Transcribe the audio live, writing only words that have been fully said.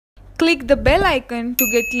Click the bell icon to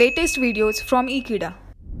get latest videos from Ekeeda.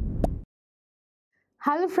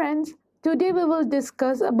 Hello friends, today we will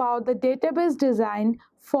discuss about the database design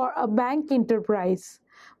for a bank enterprise.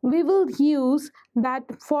 We will use that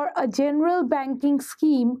for a general banking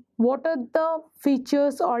scheme, what are the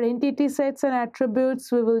features or entity sets and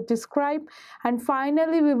attributes we will describe, and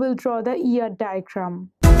finally we will draw the ER diagram.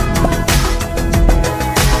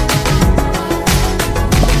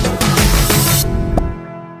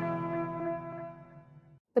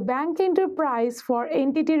 The bank enterprise for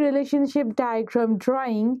entity relationship diagram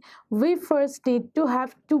drawing, we first need to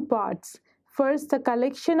have two parts. First, the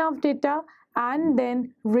collection of data and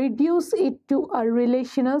then reduce it to a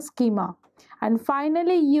relational schema. And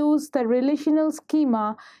finally, use the relational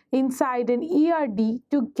schema inside an ERD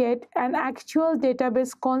to get an actual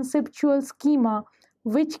database conceptual schema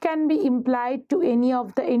which can be implied to any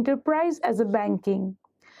of the enterprise as a banking.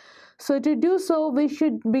 So to do so, we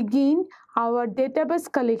should begin our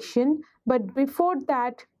database collection. But before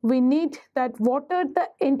that, we need that what are the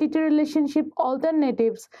entity relationship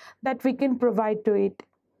alternatives that we can provide to it.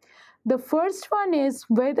 The first one is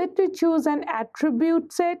whether to choose an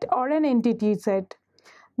attribute set or an entity set.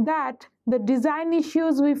 That the design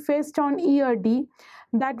issues we faced on ERD,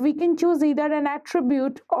 that we can choose either an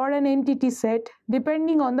attribute or an entity set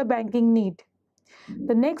depending on the banking need.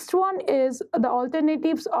 The next one is the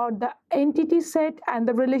alternatives or the entity set and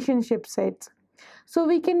the relationship sets. So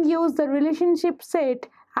we can use the relationship set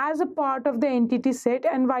as a part of the entity set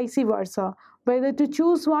and vice versa. Whether to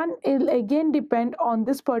choose one will again depend on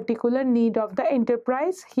this particular need of the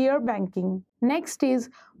enterprise, here banking. Next is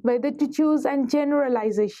whether to choose a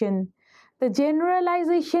generalization. The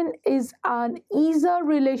generalization is an easier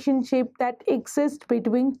relationship that exists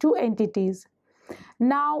between two entities.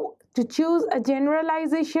 Now, to choose a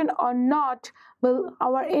generalization or not will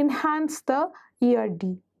enhance the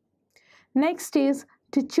ERD. Next is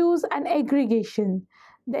to choose an aggregation.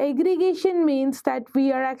 The aggregation means that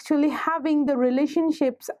we are actually having the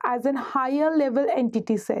relationships as a higher level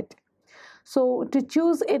entity set. So to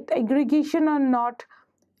choose it aggregation or not,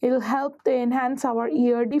 it will help to enhance our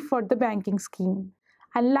ERD for the banking scheme.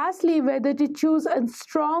 And lastly, whether to choose a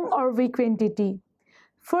strong or weak entity.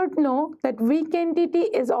 First, know that weak entity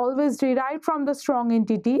is always derived from the strong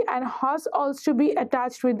entity and has also to be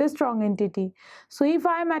attached with the strong entity. So if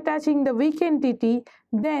I am attaching the weak entity,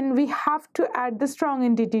 then we have to add the strong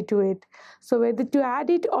entity to it. So whether to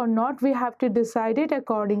add it or not, we have to decide it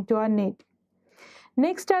according to our need.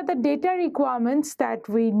 Next are the data requirements that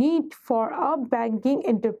we need for a banking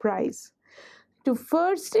enterprise. The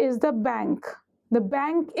first is the bank. The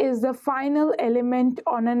bank is the final element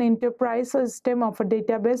on an enterprise system of a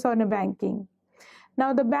database on a banking.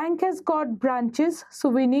 Now the bank has got branches, so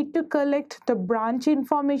we need to collect the branch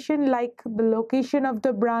information like the location of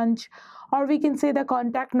the branch, or we can say the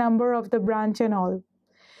contact number of the branch and all.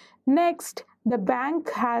 Next, the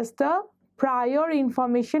bank has the prior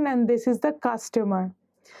information, and this is the customer.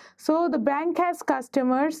 So the bank has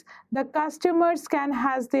customers. The customers can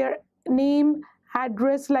has their name,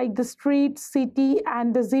 address like the street, city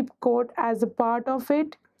and the zip code as a part of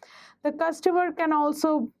it. The customer can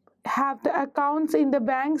also have the accounts in the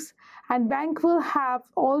banks, and bank will have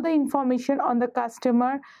all the information on the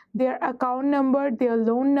customer, their account number, their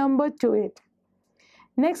loan number to it.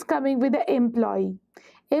 Next, coming with the employee.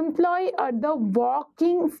 Employee are the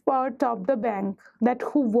working part of the bank, that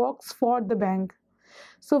who works for the bank.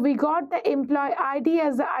 So we got the employee ID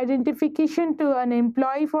as the identification to an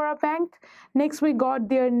employee for a bank. Next, we got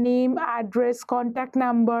their name, address, contact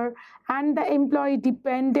number, and the employee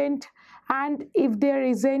dependent, and if there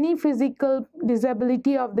is any physical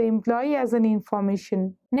disability of the employee as an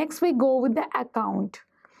information. Next, we go with the account.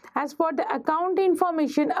 As for the account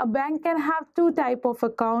information, a bank can have two types of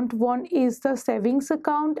account. One is the savings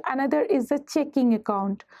account, another is the checking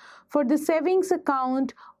account. For the savings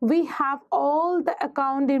account, we have all the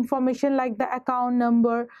account information like the account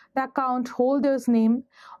number, the account holder's name.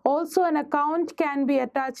 Also, an account can be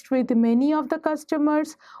attached with many of the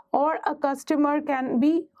customers, or a customer can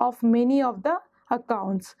be of many of the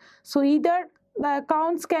accounts. So either the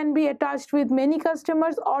accounts can be attached with many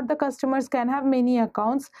customers or the customers can have many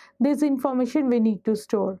accounts. This information we need to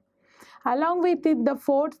store. Along with it, the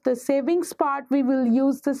fourth, the savings part, we will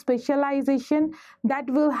use the specialization that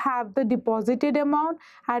will have the deposited amount,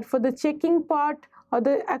 and for the checking part or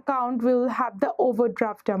the account, we will have the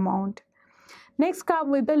overdraft amount. Next,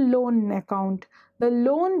 come with the loan account. The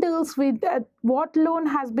loan deals with what loan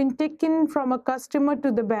has been taken from a customer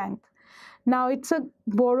to the bank. Now it's a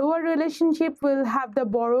borrower relationship. We'll have the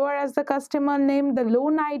borrower as the customer name, the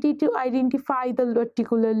loan ID to identify the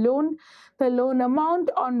particular loan, the loan amount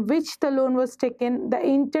on which the loan was taken, the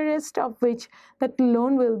interest of which that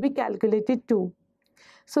loan will be calculated to.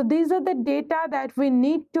 So these are the data that we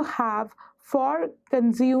need to have for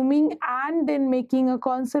consuming and then making a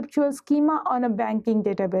conceptual schema on a banking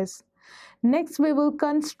database. Next, we will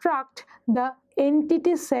construct the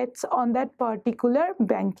entity sets on that particular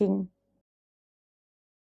banking.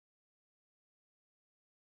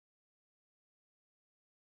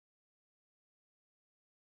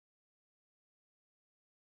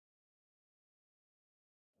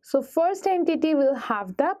 So first entity will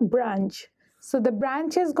have the branch. So the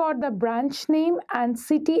branch has got the branch name and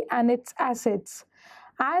city and its assets.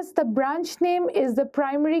 As the branch name is the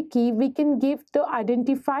primary key, we can give the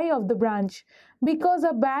identifier of the branch, because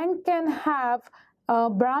a bank can have a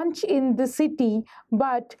branch in the city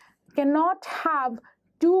but cannot have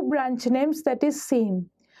two branch names that is same.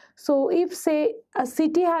 So if say a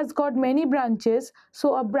city has got many branches,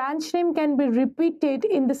 so a branch name can be repeated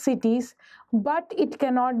in the cities, but it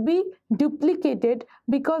cannot be duplicated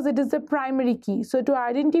because it is the primary key. So to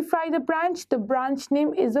identify the branch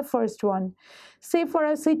name is the first one. Say for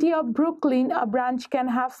a city of Brooklyn, a branch can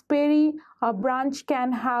have Perry, a branch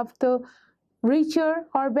can have the Richer,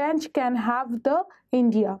 or branch can have the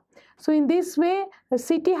India. So in this way, the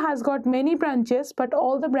city has got many branches, but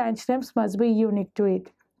all the branch names must be unique to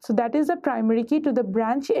it. So that is the primary key to the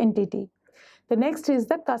branch entity. The next is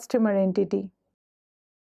the customer entity.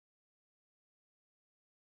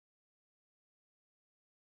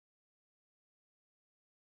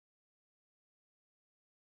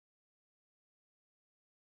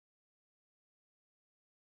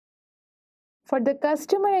 For the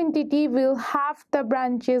customer entity, we'll have the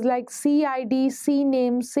branches like CID,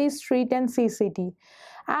 CNAME, C Street, and C City.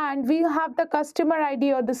 And we'll have the customer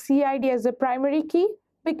ID or the CID as a primary key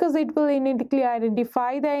because it will uniquely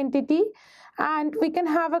identify the entity. And we can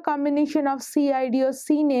have a combination of CID or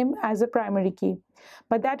CNAME as a primary key.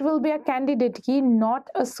 But that will be a candidate key, not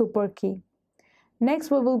a super key. Next,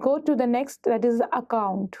 we will go to the next, that is the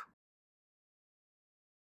account.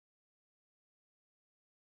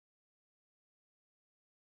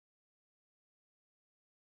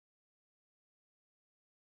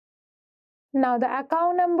 Now the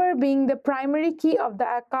account number being the primary key of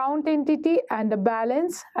the account entity and the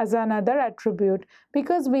balance as another attribute,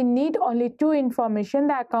 because we need only two information,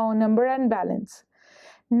 the account number and balance.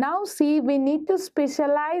 Now see, we need to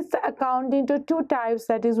specialize the account into two types,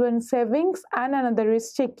 that is one savings and another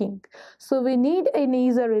is checking. So we need an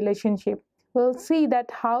easy relationship. We'll see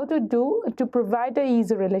that how to do to provide an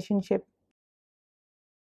easy relationship.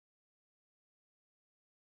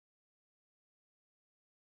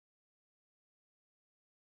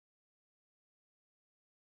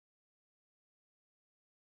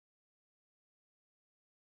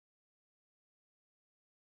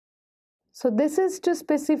 So this is to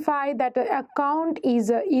specify that an account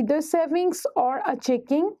is either savings or a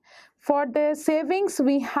checking. For the savings,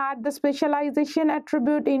 we had the specialization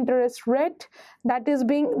attribute interest rate, that is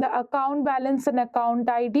being the account balance and account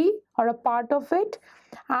ID or a part of it.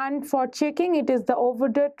 And for checking, it is the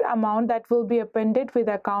overdue amount that will be appended with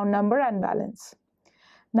account number and balance.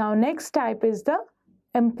 Now next type is the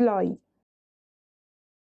employee.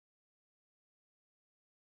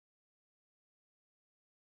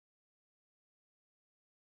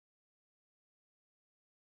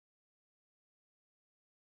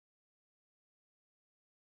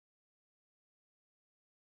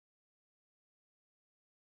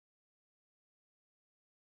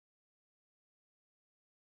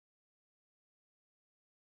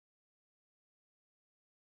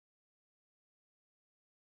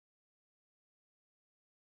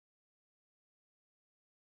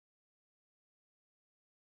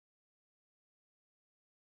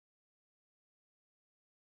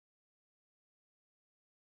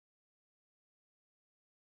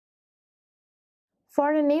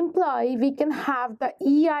 For an employee, we can have the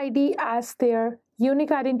EID as their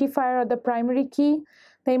unique identifier or the primary key,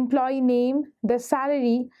 the employee name, the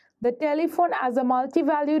salary, the telephone as a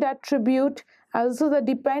multi-valued attribute, also the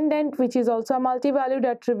dependent, which is also a multi-valued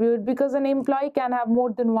attribute because an employee can have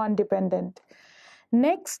more than one dependent.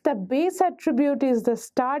 Next, the base attribute is the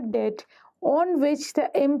start date on which the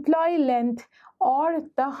employee length or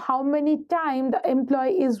the how many time the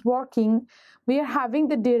employee is working. We are having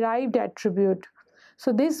the derived attribute.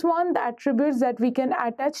 So this one, the attributes that we can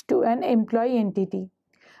attach to an employee entity.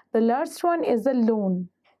 The last one is the loan.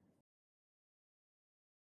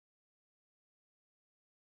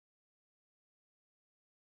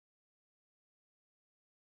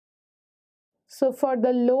 So for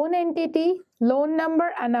the loan entity, loan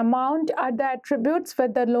number and amount are the attributes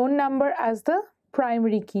with the loan number as the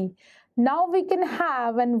primary key. Now we can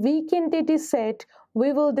have a weak entity set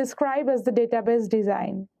we will describe as the database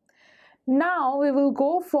design. Now we will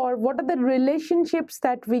go for what are the relationships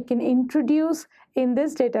that we can introduce in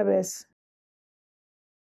this database.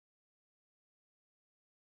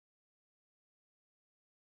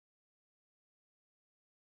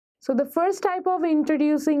 So the first type of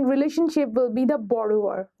introducing relationship will be the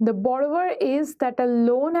borrower. The borrower is that a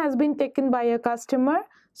loan has been taken by a customer,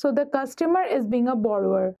 so the customer is being a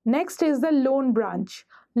borrower. Next is the loan branch.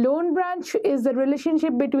 Loan branch is the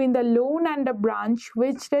relationship between the loan and the branch,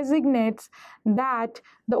 which designates that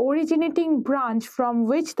the originating branch from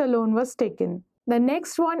which the loan was taken. The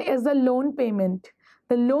next one is the loan payment.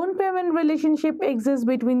 The loan payment relationship exists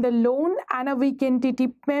between the loan and a weak entity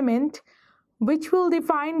payment, which will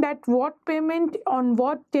define that what payment on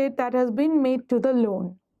what date that has been made to the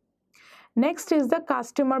loan. Next is the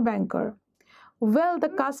customer banker. Well, the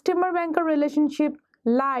customer banker relationship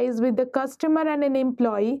lies with the customer and an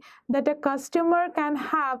employee, that a customer can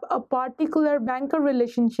have a particular banker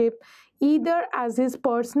relationship either as his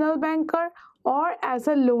personal banker or as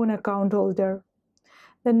a loan account holder.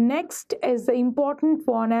 The next is the important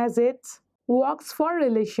one as it's works for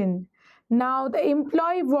relation. Now the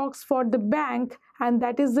employee works for the bank, and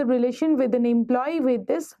that is the relation with an employee with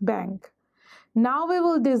this bank. Now we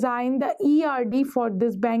will design the ERD for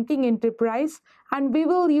this banking enterprise, and we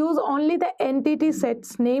will use only the entity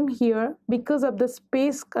sets name here because of the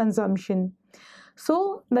space consumption.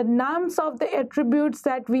 So the names of the attributes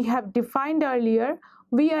that we have defined earlier,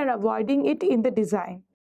 we are avoiding it in the design.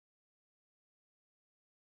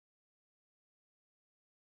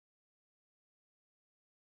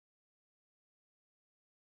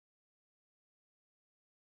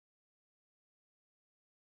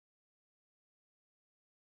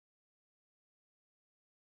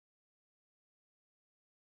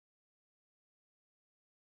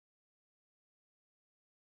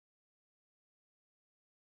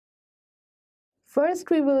 First,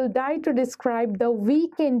 we will try to describe the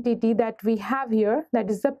weak entity that we have here, that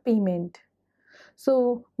is the payment.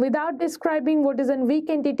 So, without describing what is a weak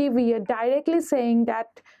entity, we are directly saying that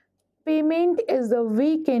payment is a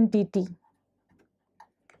weak entity.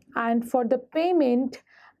 And for the payment,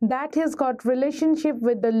 that has got relationship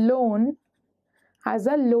with the loan as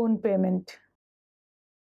a loan payment.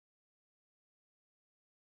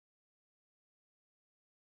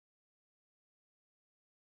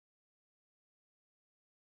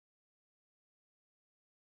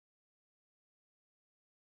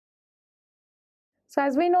 So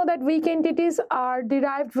as we know that weak entities are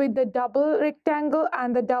derived with the double rectangle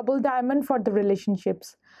and the double diamond for the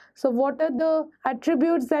relationships. So what are the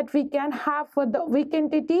attributes that we can have for the weak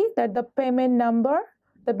entity? That the payment number,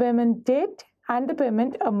 the payment date, and the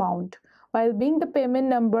payment amount, while being the payment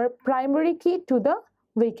number primary key to the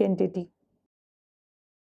weak entity.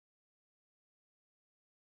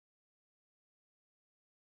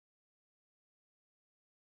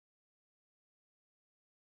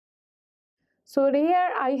 So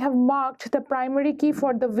here I have marked the primary key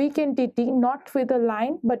for the weak entity, not with a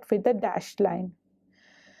line but with a dashed line.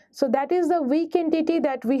 So that is the weak entity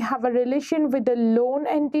that we have a relation with the loan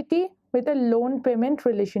entity with a loan payment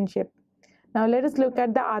relationship. Now let us look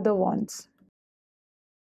at the other ones.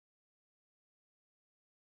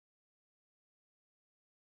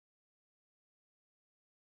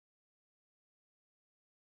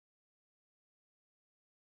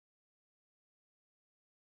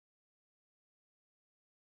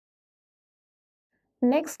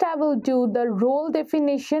 Next, I will do the role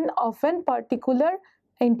definition of a particular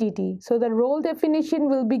entity. So the role definition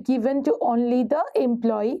will be given to only the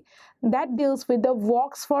employee, that deals with the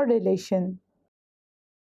works for relation.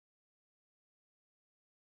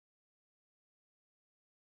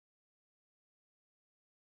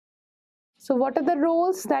 So what are the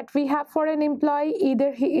roles that we have for an employee?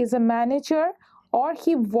 Either he is a manager or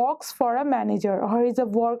he works for a manager or is a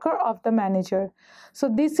worker of the manager. So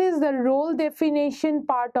this is the role definition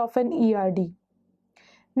part of an ERD.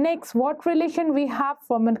 Next, what relation we have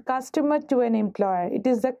from a customer to an employer? It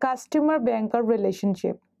is the customer banker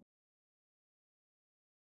relationship.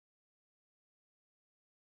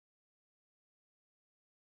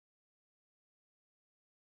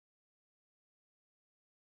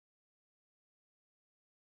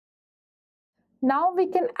 Now we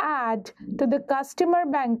can add to the customer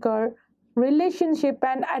banker relationship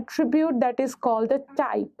an attribute that is called the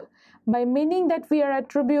type, by meaning that we are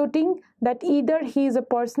attributing that either he is a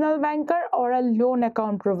personal banker or a loan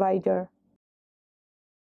account provider.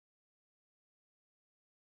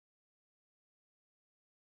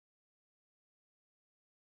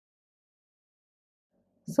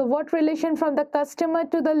 So what relation from the customer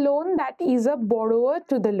to the loan? That is a borrower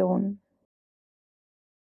to the loan.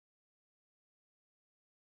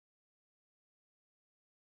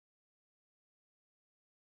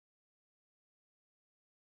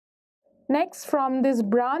 Next, from this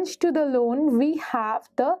branch to the loan, we have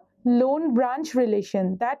the loan branch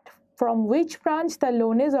relation, that from which branch the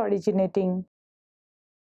loan is originating.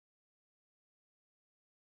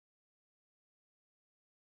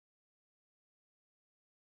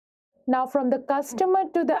 Now, from the customer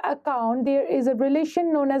to the account, there is a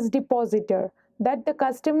relation known as depositor, that the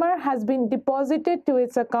customer has been deposited to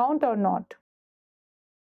its account or not.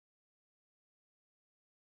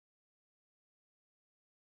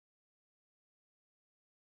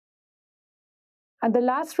 And the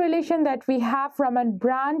last relation that we have from a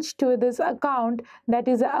branch to this account, that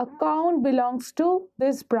is, an account belongs to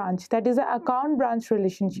this branch, that is an account branch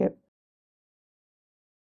relationship.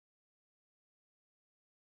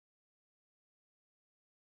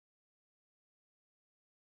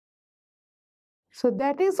 So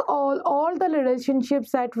that is all the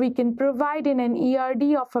relationships that we can provide in an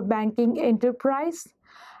ERD of a banking enterprise.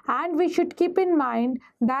 And we should keep in mind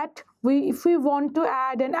that if we want to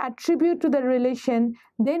add an attribute to the relation,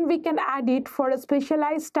 then we can add it for a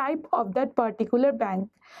specialized type of that particular bank.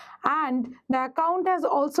 And the account has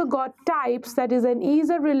also got types, that is an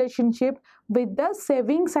ease relationship with the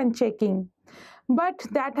savings and checking. But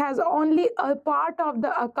that has only a part of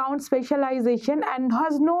the account specialization and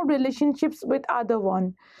has no relationships with other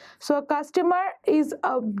one. So a customer is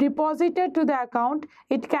a depositor to the account.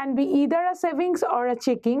 It can be either a savings or a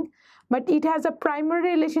checking, but it has a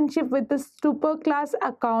primary relationship with the superclass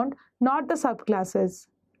account, not the subclasses.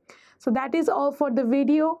 So that is all for the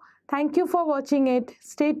video. Thank you for watching it.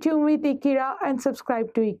 Stay tuned with Ekeeda and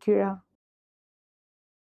subscribe to Ekeeda.